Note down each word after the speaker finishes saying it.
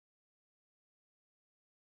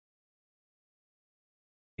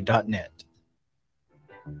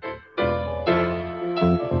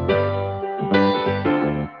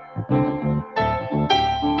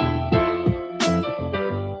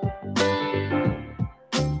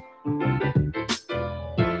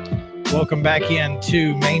Welcome back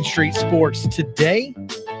into Main Street Sports Today,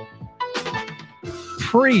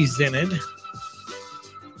 presented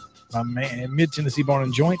by Mid-Tennessee Barn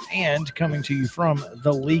and Joint, and coming to you from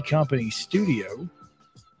the Lee Company studio.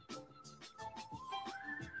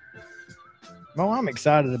 Well, I'm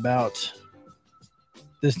excited about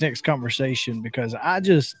this next conversation because I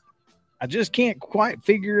just can't quite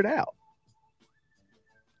figure it out.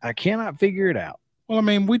 I cannot figure it out. Well, I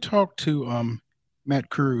mean, we talked to Matt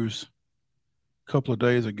Cruz a couple of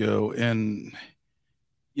days ago, and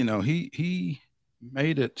he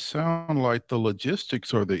made it sound like the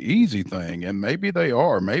logistics are the easy thing, and maybe they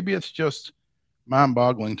are. Maybe it's just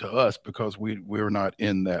mind-boggling to us because we're not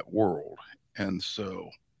in that world, and so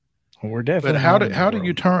we're definitely. But how do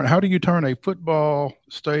you turn a football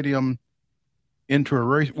stadium into a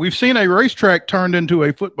race? We've seen a racetrack turned into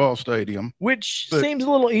a football stadium, which seems a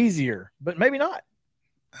little easier, but maybe not.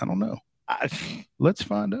 I don't know. Let's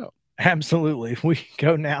find out. Absolutely. We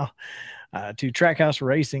go now to Trackhouse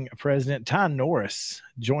Racing President Ty Norris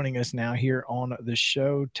joining us now here on the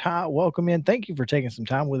show. Ty, welcome in. Thank you for taking some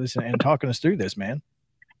time with us and talking us through this, man.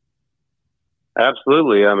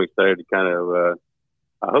 Absolutely. I'm excited to kind of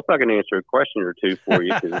I hope I can answer a question or two for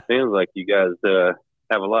you because it seems like you guys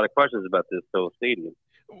have a lot of questions about this whole stadium.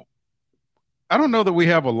 I don't know that we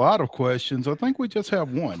have a lot of questions. I think we just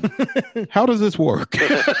have one. How does this work?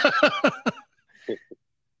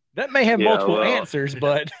 That may have multiple answers,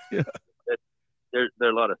 but there are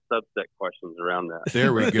a lot of subset questions around that.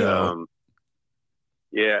 There we go.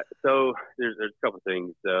 So there's a couple of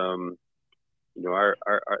things. Our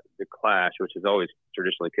the Clash, which has always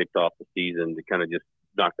traditionally kicked off the season to kind of just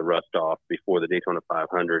knock the rust off before the Daytona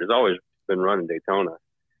 500, has always been run in Daytona,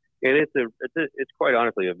 and it's quite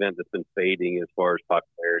honestly an event that's been fading as far as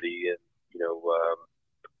popularity and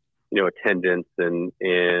attendance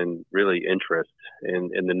and really interest in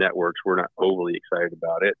the networks. We're not overly excited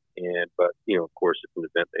about it, but of course it's an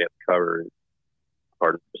event they have to cover as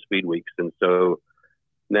part of the speed weeks, and so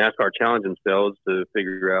NASCAR challenged themselves to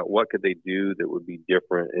figure out what could they do that would be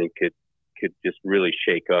different and could just really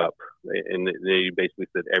shake up. And they basically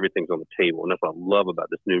said everything's on the table, and that's what I love about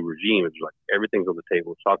this new regime. It's like everything's on the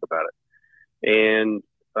table. Let's talk about it. And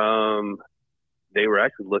they were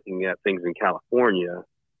actually looking at things in California,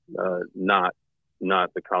 not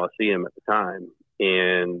the Coliseum at the time,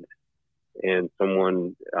 and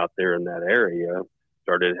someone out there in that area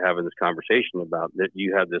started having this conversation about that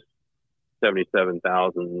you have this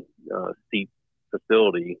 77,000 seat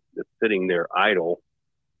facility that's sitting there idle,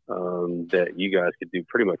 that you guys could do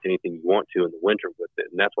pretty much anything you want to in the winter with it,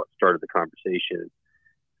 and that's what started the conversation.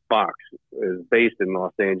 Fox is based in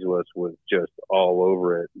Los Angeles, was just all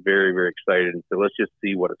over it, very, very excited. And so let's just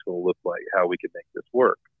see what it's going to look like, how we can make this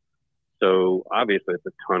work. So obviously it's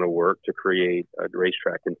a ton of work to create a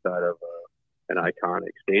racetrack inside of an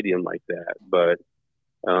iconic stadium like that. But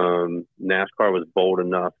NASCAR was bold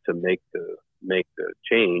enough to make the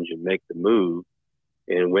change and make the move,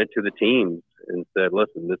 and went to the teams and said,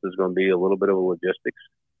 listen, this is going to be a little bit of a logistics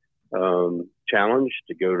challenge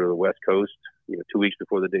to go to the West Coast, 2 weeks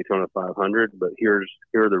before the Daytona 500. But here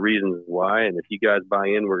are the reasons why. And if you guys buy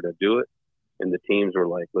in, we're going to do it. And the teams were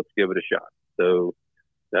like, let's give it a shot. So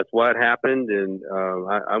that's why it happened. And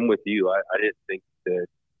I'm with you. I didn't think that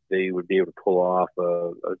they would be able to pull off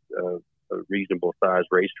a reasonable sized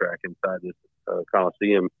racetrack inside this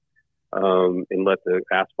Coliseum, and let the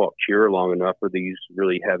asphalt cure long enough for these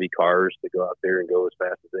really heavy cars to go out there and go as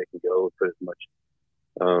fast as they can go, put as much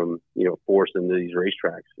force into these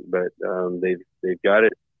racetracks. But they've got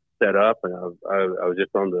it set up, and I was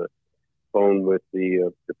just on the phone with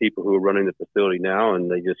the people who are running the facility now, and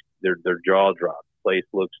their jaw dropped. The place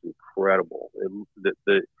looks incredible.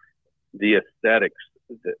 The aesthetics,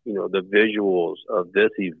 the visuals of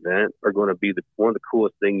this event are going to be one of the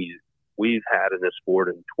coolest things we've had in this sport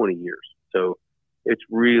in 20 years. So it's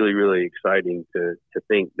really, really exciting to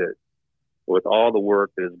think that with all the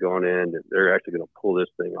work that has gone in, that they're actually going to pull this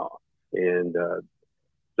thing off. And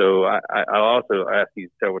so I also asked you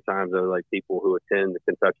several times, like people who attend the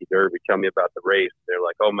Kentucky Derby, tell me about the race. They're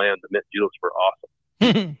like, oh man, the Mint Juleps were awesome.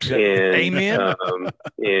 And, amen.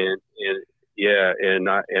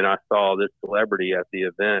 And I saw this celebrity at the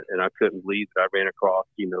event, and I couldn't believe that I ran across,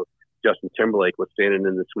 Justin Timberlake was standing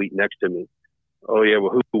in the suite next to me. Oh yeah,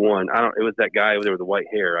 well, who won? It was that guy over there with the white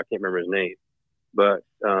hair. I can't remember his name, but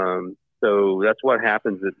so that's what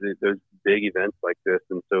happens at those big events like this.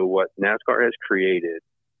 And so what NASCAR has created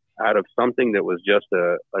out of something that was just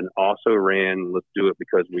an also ran, let's do it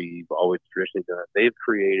because we've always traditionally done it. They've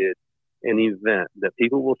created an event that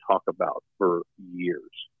people will talk about for years.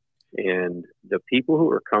 And the people who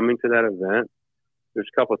are coming to that event, there's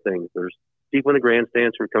a couple of things. There's people in the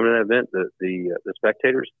grandstands who are coming to that event, the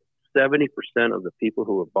spectators. 70% of the people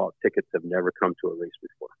who have bought tickets have never come to a race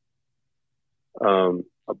before.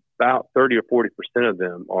 About 30 or 40% of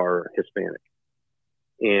them are Hispanic.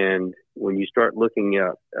 And when you start looking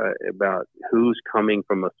at about who's coming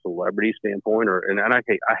from a celebrity standpoint, and I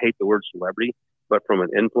hate the word celebrity, but from an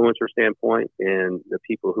influencer standpoint, and the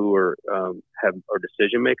people who are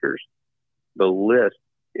decision makers, the list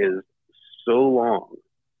is so long.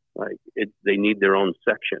 Like they need their own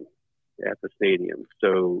section at the stadium.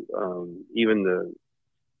 So even the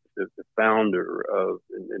founder of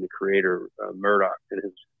and the creator Murdoch and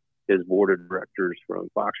his board of directors from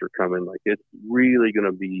Fox are coming. Like, it's really going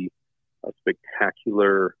to be a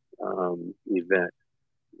spectacular event.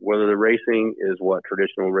 Whether the racing is what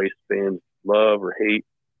traditional race fans love or hate,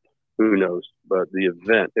 who knows? But the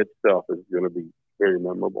event itself is going to be very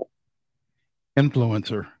memorable.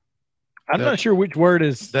 Influencer. I'm not sure which word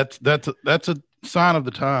is. That's a sign of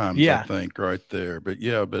the times. Yeah. I think right there. But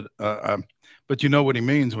yeah, but you know what he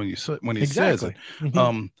means when he exactly. says it.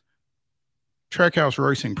 Mm-hmm. Trackhouse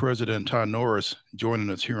Racing President Ty Norris joining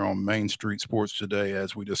us here on Main Street Sports today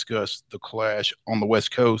as we discuss the clash on the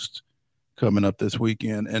West Coast coming up this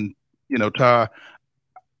weekend. And, you know, Ty,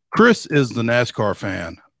 Chris is the NASCAR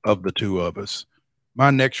fan of the two of us. My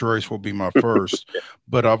next race will be my first,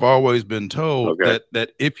 but I've always been told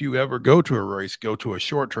that if you ever go to a race, go to a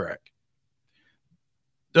short track.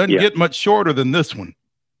 Doesn't get much shorter than this one.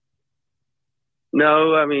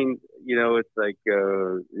 No, I mean, you know, it's like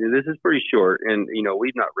this is pretty short, and you know,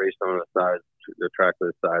 we've not raced on the track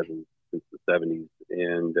this size since the '70s,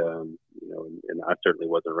 and you know, and I certainly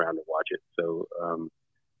wasn't around to watch it, so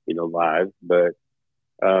you know, live. But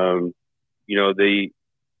you know, the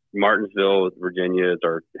Martinsville, Virginia, is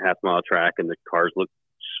our half-mile track, and the cars look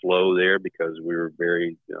slow there because we were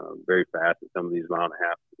very fast at some of these 1.5 mile,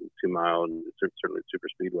 2 mile, and certainly super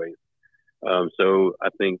speedways. So I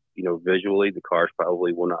think, you know, visually the cars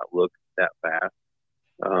probably will not look that fast.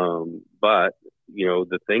 But, you know,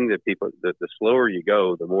 the thing that the slower you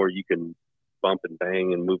go, the more you can bump and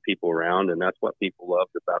bang and move people around. And that's what people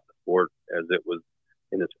loved about the sport as it was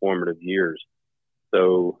in its formative years.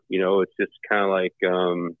 So, you know, it's just kind of like,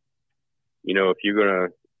 you know, if you're going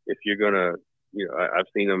to, you know, I've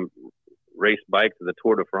seen them race bikes in the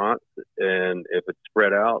Tour de France, and if it's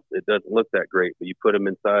spread out, it doesn't look that great. But you put them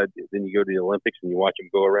inside, then you go to the Olympics and you watch them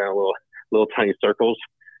go around little tiny circles.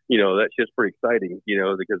 You know, that's just pretty exciting. You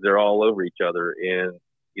know, because they're all over each other, and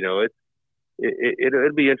you know,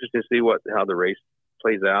 it'd be interesting to see how the race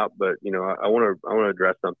plays out. But you know, I want to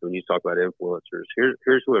address something when you talk about influencers.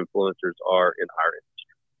 Here's who influencers are in our industry.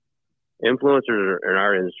 Influencers in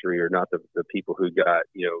our industry are not the people who got,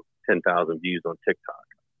 you know, 10,000 views on TikTok.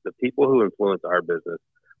 The people who influence our business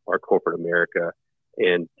are corporate America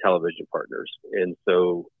and television partners. And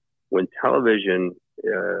so when television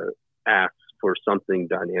asks for something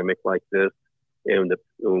dynamic like this, and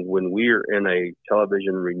when we're in a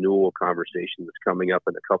television renewal conversation that's coming up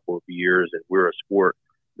in a couple of years, and we're a sport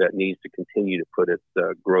that needs to continue to put its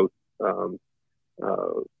growth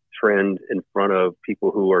trend in front of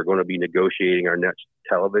people who are going to be negotiating our next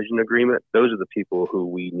television agreement, those are the people who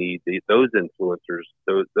we need. Those influencers,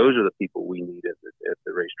 those are the people we need at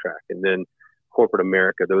the racetrack. And then corporate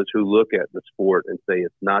America, those who look at the sport and say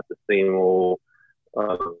it's not the same old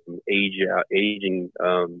aging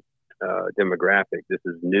demographic. This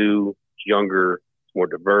is new, younger, more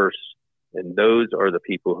diverse, and those are the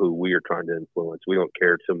people who we are trying to influence. We don't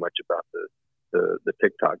care too much about the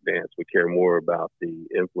TikTok dance. We care more about the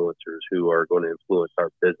influencers who are going to influence our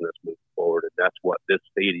business moving forward. And that's what this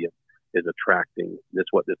stadium is attracting. That's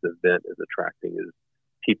what this event is attracting, is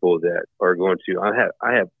people that are going to,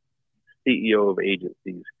 I have CEO of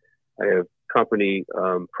agencies. I have company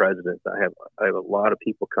presidents. I have a lot of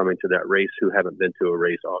people coming to that race who haven't been to a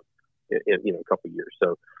race in a couple of years.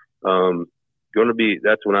 So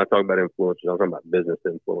that's when I talk about influencers, I'm talking about business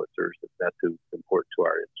influencers. That's who's important to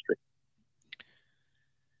our industry.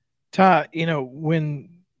 Ty, you know, when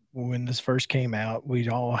this first came out, we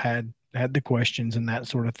all had the questions and that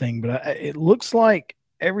sort of thing, but it looks like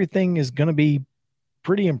everything is going to be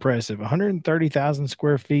pretty impressive. 130,000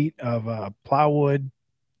 square feet of plywood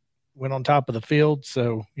went on top of the field.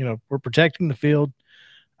 So, you know, we're protecting the field.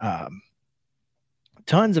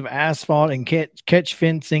 Tons of asphalt and catch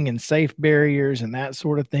fencing and safe barriers and that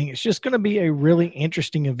sort of thing. It's just going to be a really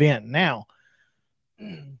interesting event. Now,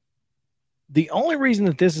 The only reason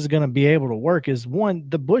that this is going to be able to work is, one,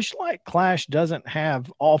 the Busch Light Clash doesn't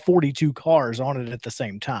have all 42 cars on it at the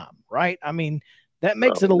same time, right? I mean, that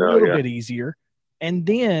makes it a little bit easier. And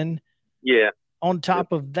then on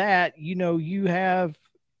top of that, you know,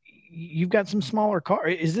 you've got some smaller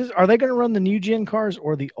cars. Are they going to run the new gen cars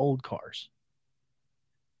or the old cars?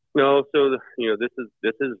 No, so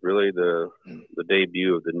this is really the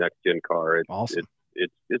debut of the next gen car. It's awesome.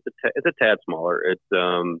 It's a tad smaller. It's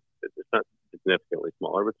not significantly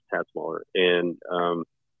smaller, but it's a tad smaller. And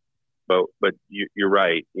but you're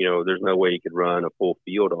right. You know, there's no way you could run a full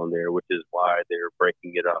field on there, which is why they're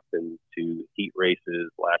breaking it up into heat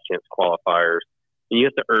races, last chance qualifiers, and you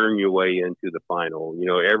have to earn your way into the final. You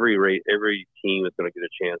know, every team is going to get a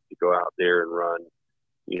chance to go out there and run,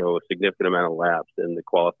 you know, a significant amount of laps in the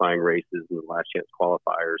qualifying races and the last chance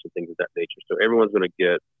qualifiers and things of that nature. So everyone's going to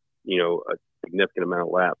get, you know, a significant amount of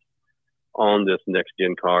laps on this next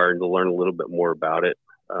gen car and to learn a little bit more about it.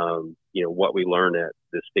 You know, what we learn at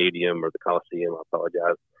the stadium or the Coliseum, I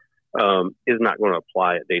apologize, is not going to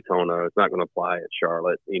apply at Daytona. It's not going to apply at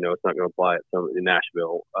Charlotte. You know, it's not going to apply at in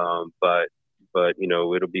Nashville. But you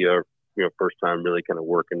know, it'll be a first time really kind of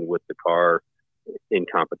working with the car in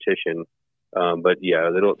competition. But yeah,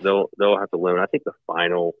 they'll have to limit. I think the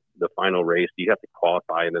final race, you have to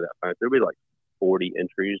qualify into that final. There'll be like 40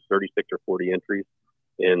 entries, 36 or 40 entries,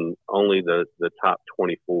 and only the top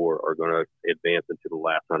 24 are going to advance into the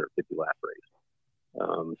last 150 lap race.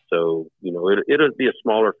 So you know, it'll be a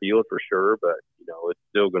smaller field for sure, but you know, it's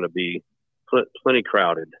still going to be plenty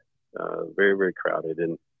crowded, very, very crowded,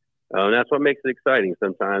 and that's what makes it exciting.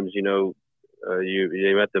 Sometimes, you know,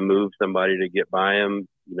 you have to move somebody to get by them.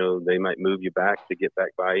 You know, they might move you back to get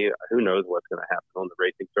back by you. Who knows what's going to happen on the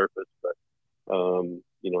racing surface? But,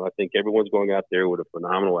 you know, I think everyone's going out there with a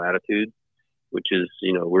phenomenal attitude, which is,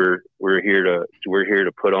 you know, we're here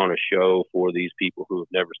to put on a show for these people who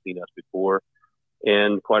have never seen us before.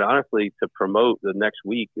 And quite honestly, to promote the next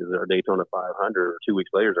week is our Daytona 500, or 2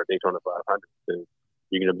 weeks later is our Daytona 500. So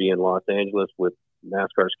you're going to be in Los Angeles with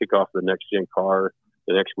NASCAR's kickoff of the next gen car.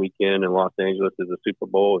 The next weekend in Los Angeles is the Super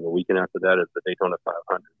Bowl, and the weekend after that is the Daytona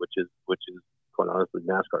 500, which is quite honestly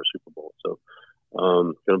NASCAR Super Bowl. So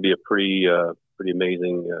it's going to be a pretty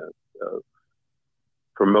amazing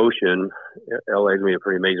promotion. LA is going to be a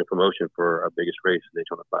pretty amazing promotion for our biggest race, the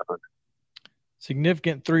Daytona 500.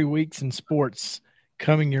 Significant 3 weeks in sports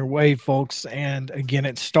coming your way, folks. And again,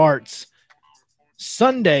 it starts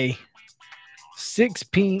Sunday, 5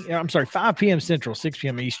 p.m. Central, 6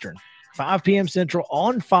 p.m. Eastern. 5 p.m. Central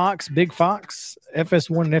on Fox, Big Fox.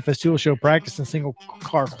 FS1 and FS2 will show practice and single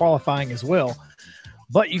car qualifying as well.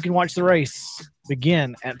 But you can watch the race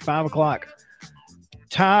begin at 5 o'clock.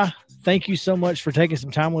 Ty, thank you so much for taking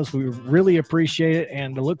some time with us. We really appreciate it,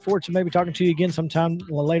 and look forward to maybe talking to you again sometime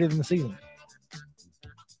later in the season.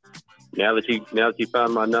 Now that you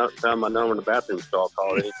found my number in the bathroom, so I'll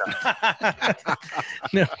call it anytime.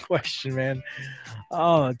 No question, man.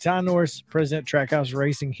 Oh, Ty Norris, President Trackhouse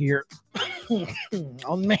Racing here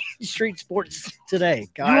on Main Street Sports today.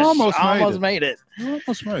 Gosh, you almost made it. You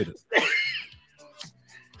almost made it.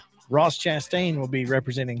 Ross Chastain will be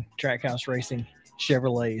representing Trackhouse Racing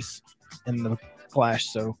Chevrolets in the Clash,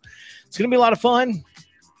 so it's going to be a lot of fun.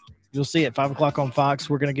 You'll see at 5 o'clock on Fox.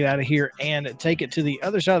 We're going to get out of here and take it to the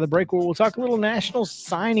other side of the break where we'll talk a little National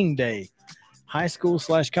Signing Day. High school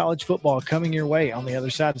 / college football coming your way on the other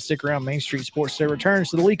side. To stick around, Main Street Sports Day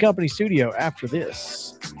returns to the Lee Company studio after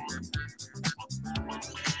this.